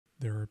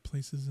There are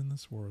places in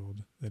this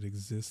world that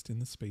exist in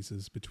the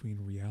spaces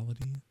between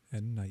reality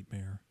and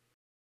nightmare.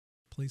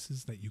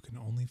 Places that you can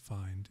only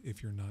find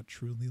if you're not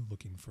truly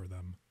looking for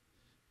them.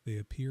 They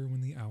appear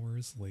when the hour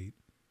is late,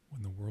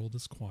 when the world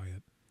is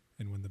quiet,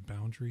 and when the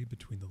boundary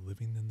between the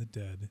living and the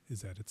dead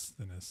is at its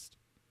thinnest.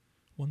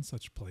 One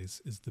such place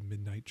is the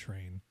Midnight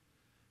Train,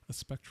 a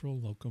spectral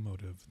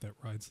locomotive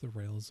that rides the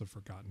rails of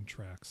forgotten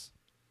tracks.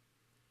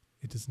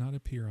 It does not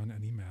appear on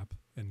any map,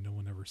 and no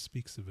one ever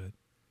speaks of it,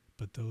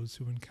 but those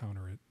who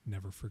encounter it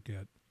never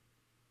forget.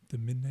 The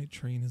Midnight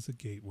Train is a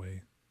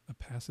gateway, a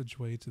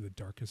passageway to the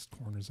darkest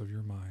corners of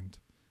your mind,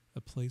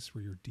 a place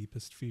where your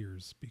deepest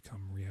fears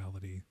become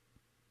reality.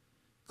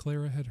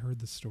 Clara had heard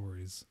the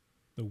stories,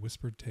 the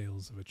whispered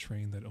tales of a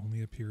train that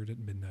only appeared at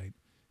midnight,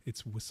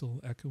 its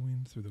whistle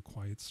echoing through the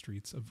quiet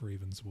streets of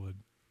Ravenswood.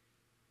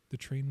 The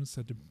train was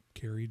said to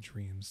carry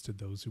dreams to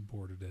those who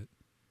boarded it,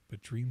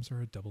 but dreams are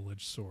a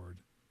double-edged sword.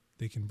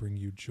 They can bring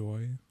you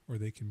joy, or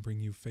they can bring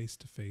you face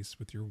to face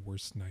with your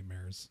worst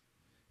nightmares.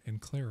 And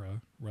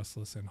Clara,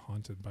 restless and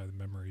haunted by the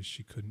memories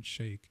she couldn't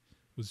shake,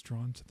 was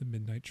drawn to the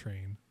midnight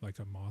train like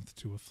a moth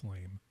to a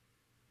flame.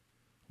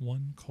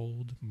 One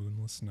cold,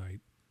 moonless night,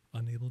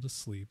 unable to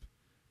sleep,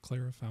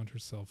 Clara found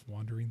herself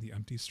wandering the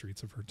empty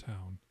streets of her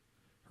town.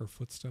 Her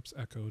footsteps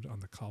echoed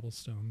on the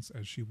cobblestones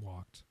as she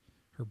walked,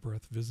 her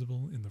breath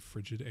visible in the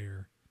frigid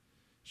air.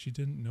 She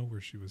didn't know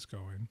where she was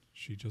going,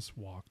 she just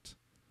walked,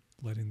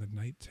 letting the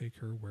night take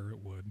her where it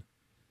would.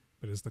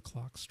 But as the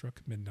clock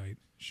struck midnight,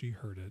 she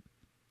heard it,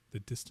 the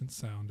distant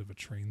sound of a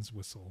train's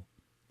whistle,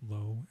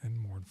 low and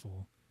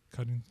mournful,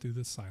 cutting through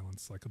the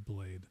silence like a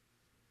blade.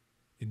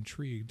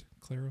 Intrigued,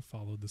 Clara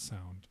followed the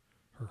sound,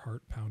 her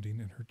heart pounding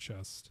in her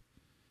chest.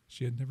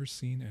 She had never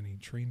seen any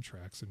train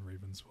tracks in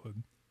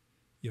Ravenswood,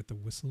 yet the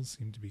whistle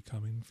seemed to be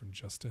coming from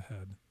just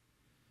ahead.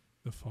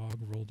 The fog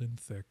rolled in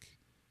thick,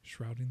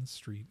 shrouding the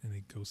street in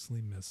a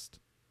ghostly mist,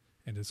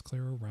 and as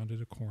Clara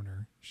rounded a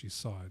corner, she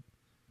saw it,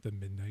 the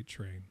midnight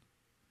train.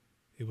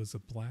 It was a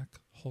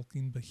black,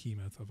 hulking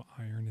behemoth of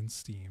iron and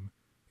steam,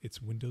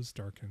 its windows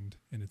darkened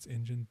and its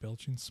engine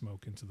belching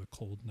smoke into the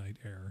cold night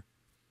air.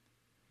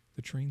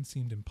 The train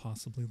seemed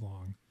impossibly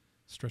long,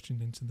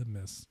 stretching into the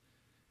mist,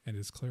 and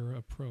as Clara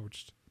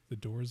approached, the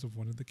doors of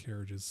one of the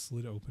carriages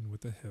slid open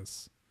with a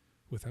hiss.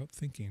 Without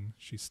thinking,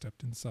 she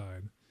stepped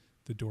inside,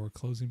 the door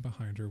closing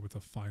behind her with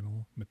a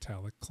final,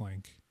 metallic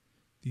clank.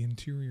 The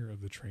interior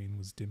of the train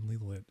was dimly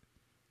lit,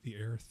 the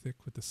air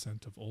thick with the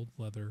scent of old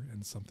leather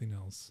and something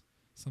else,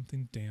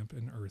 something damp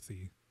and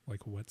earthy,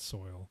 like wet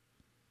soil.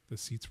 The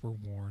seats were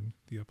worn,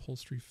 the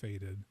upholstery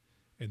faded,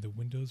 and the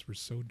windows were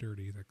so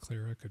dirty that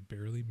Clara could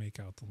barely make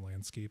out the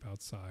landscape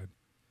outside.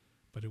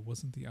 But it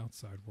wasn't the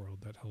outside world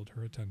that held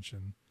her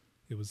attention,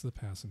 it was the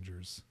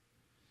passengers.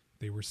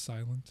 They were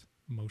silent,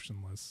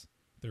 motionless,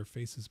 their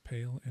faces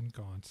pale and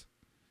gaunt,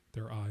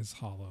 their eyes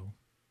hollow.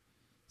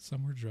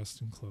 Some were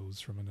dressed in clothes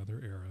from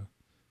another era,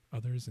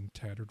 others in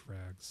tattered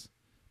rags,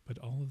 but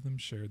all of them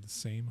shared the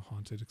same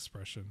haunted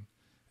expression,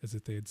 as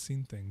if they had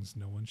seen things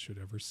no one should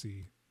ever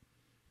see.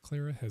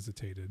 Clara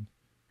hesitated,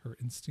 her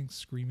instincts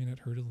screaming at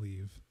her to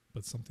leave,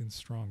 but something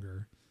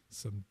stronger,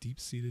 some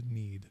deep-seated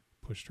need,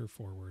 pushed her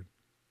forward.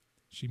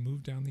 She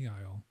moved down the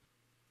aisle,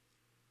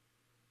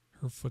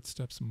 her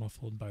footsteps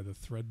muffled by the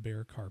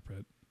threadbare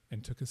carpet,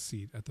 and took a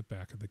seat at the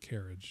back of the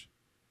carriage.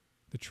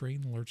 The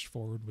train lurched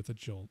forward with a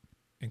jolt,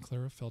 and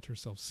Clara felt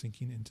herself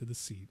sinking into the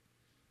seat,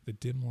 the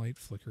dim light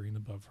flickering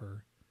above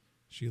her.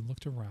 She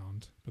looked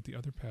around, but the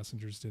other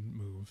passengers didn't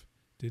move,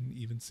 didn't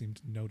even seem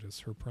to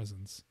notice her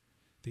presence.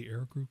 The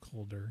air grew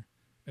colder,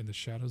 and the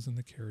shadows in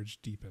the carriage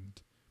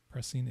deepened,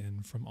 pressing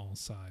in from all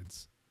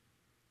sides.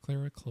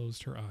 Clara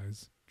closed her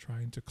eyes,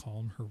 trying to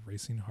calm her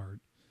racing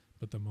heart,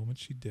 but the moment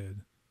she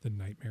did, the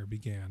nightmare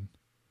began.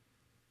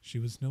 She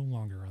was no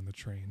longer on the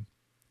train.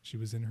 She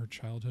was in her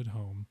childhood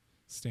home,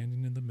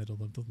 standing in the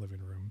middle of the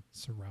living room,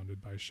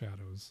 surrounded by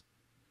shadows.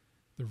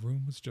 The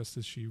room was just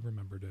as she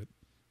remembered it,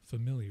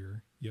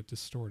 familiar yet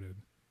distorted,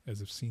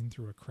 as if seen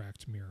through a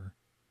cracked mirror.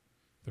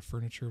 The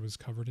furniture was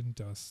covered in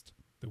dust,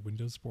 the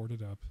windows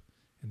boarded up,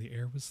 and the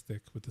air was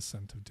thick with the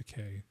scent of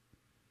decay.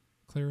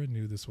 Clara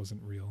knew this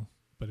wasn't real,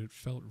 but it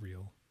felt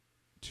real.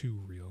 Too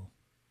real.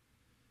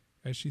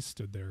 As she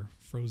stood there,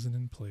 frozen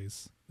in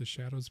place, the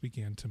shadows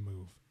began to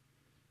move.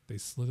 They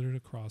slithered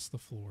across the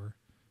floor,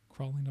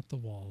 crawling up the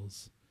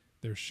walls,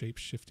 their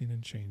shapes shifting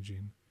and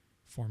changing,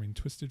 forming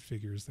twisted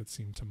figures that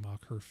seemed to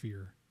mock her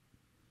fear.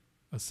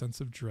 A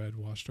sense of dread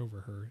washed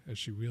over her as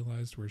she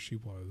realized where she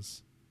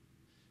was.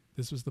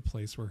 This was the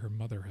place where her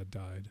mother had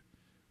died,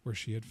 where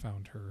she had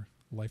found her,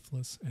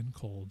 lifeless and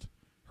cold,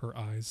 her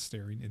eyes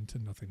staring into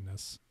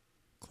nothingness.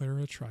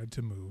 Clara tried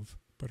to move,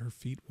 but her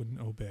feet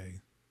wouldn't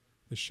obey.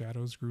 The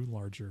shadows grew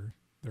larger,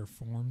 their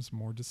forms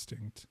more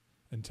distinct,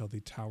 until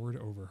they towered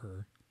over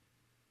her,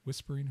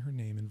 whispering her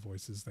name in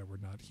voices that were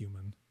not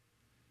human.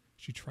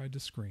 She tried to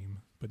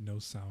scream, but no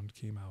sound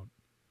came out.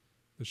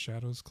 The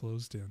shadows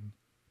closed in,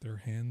 their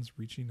hands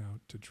reaching out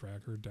to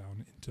drag her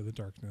down into the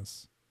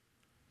darkness.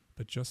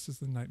 But just as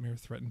the nightmare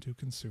threatened to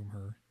consume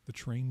her, the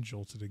train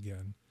jolted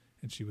again,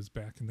 and she was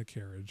back in the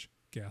carriage,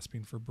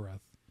 gasping for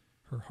breath,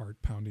 her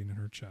heart pounding in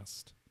her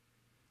chest.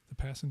 The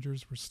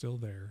passengers were still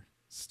there,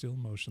 still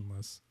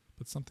motionless,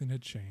 but something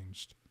had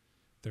changed.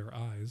 Their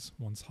eyes,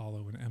 once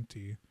hollow and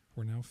empty,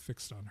 were now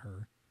fixed on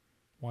her,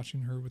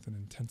 watching her with an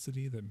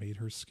intensity that made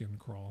her skin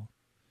crawl.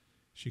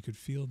 She could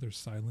feel their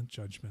silent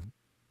judgment,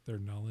 their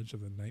knowledge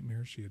of the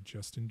nightmare she had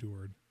just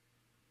endured.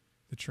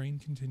 The train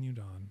continued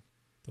on,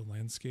 the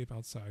landscape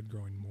outside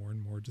growing more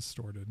and more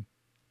distorted,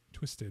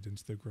 twisted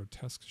into the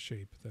grotesque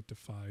shape that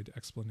defied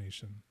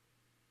explanation.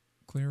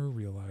 Clara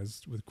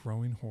realized with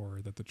growing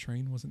horror that the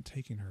train wasn't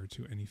taking her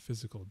to any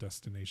physical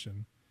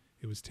destination.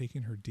 It was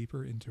taking her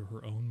deeper into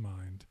her own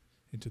mind,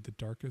 into the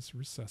darkest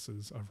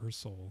recesses of her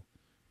soul,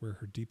 where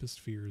her deepest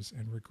fears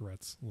and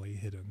regrets lay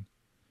hidden.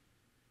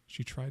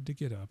 She tried to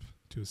get up,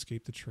 to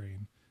escape the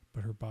train,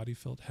 but her body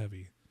felt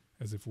heavy,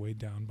 as if weighed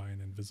down by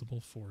an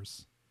invisible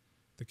force.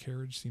 The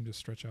carriage seemed to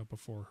stretch out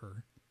before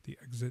her, the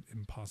exit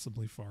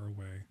impossibly far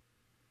away.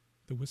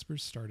 The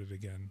whispers started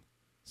again,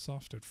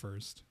 soft at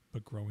first,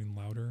 but growing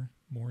louder,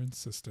 more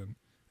insistent,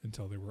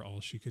 until they were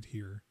all she could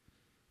hear.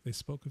 They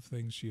spoke of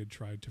things she had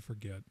tried to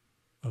forget,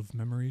 of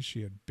memories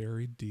she had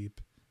buried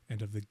deep,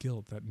 and of the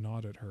guilt that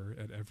gnawed at her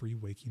at every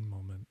waking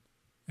moment.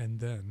 And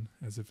then,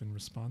 as if in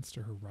response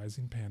to her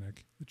rising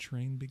panic, the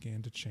train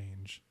began to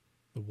change.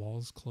 The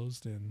walls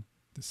closed in,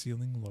 the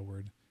ceiling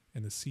lowered,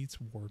 and the seats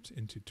warped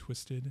into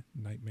twisted,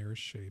 nightmarish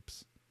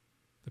shapes.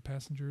 The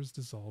passengers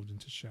dissolved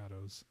into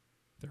shadows,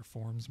 their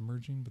forms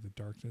merging with the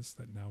darkness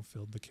that now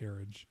filled the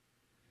carriage.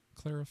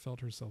 Clara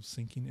felt herself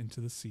sinking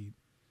into the seat,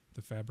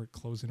 the fabric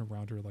closing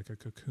around her like a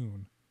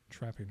cocoon,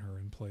 trapping her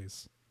in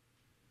place.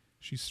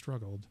 She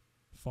struggled,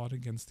 fought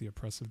against the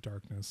oppressive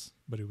darkness,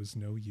 but it was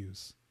no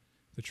use.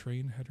 The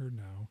train had her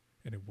now,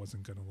 and it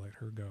wasn't going to let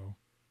her go.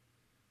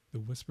 The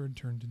whisper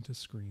turned into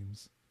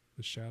screams,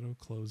 the shadow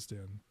closed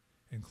in,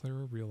 and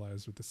Clara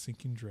realized with a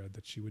sinking dread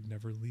that she would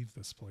never leave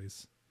this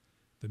place.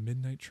 The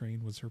midnight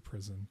train was her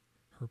prison,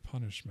 her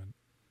punishment,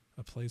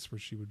 a place where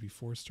she would be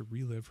forced to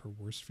relive her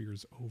worst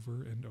fears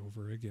over and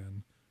over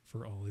again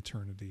for all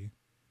eternity.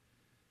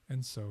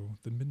 And so,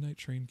 the midnight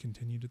train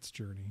continued its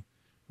journey,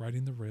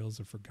 riding the rails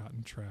of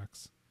forgotten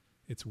tracks,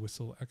 its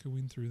whistle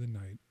echoing through the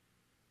night.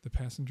 The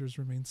passengers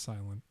remained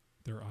silent,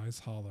 their eyes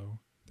hollow,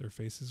 their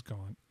faces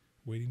gaunt,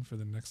 waiting for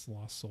the next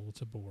lost soul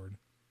to board.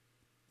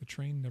 The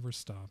train never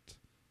stopped,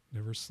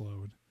 never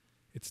slowed,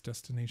 its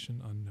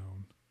destination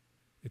unknown,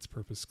 its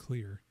purpose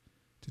clear,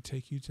 to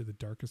take you to the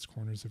darkest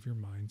corners of your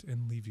mind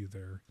and leave you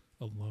there,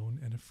 alone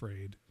and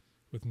afraid,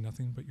 with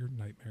nothing but your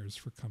nightmares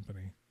for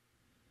company.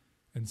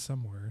 And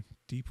somewhere,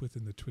 deep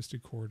within the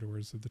twisted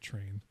corridors of the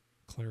train,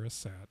 Clara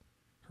sat,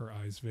 her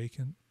eyes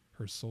vacant,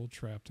 her soul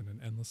trapped in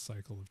an endless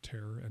cycle of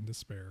terror and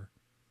despair.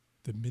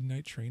 The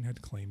midnight train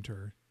had claimed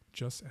her,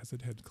 just as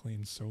it had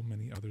claimed so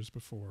many others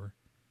before,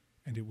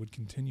 and it would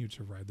continue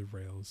to ride the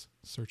rails,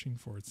 searching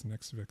for its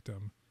next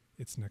victim,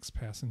 its next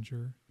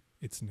passenger,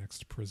 its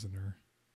next prisoner.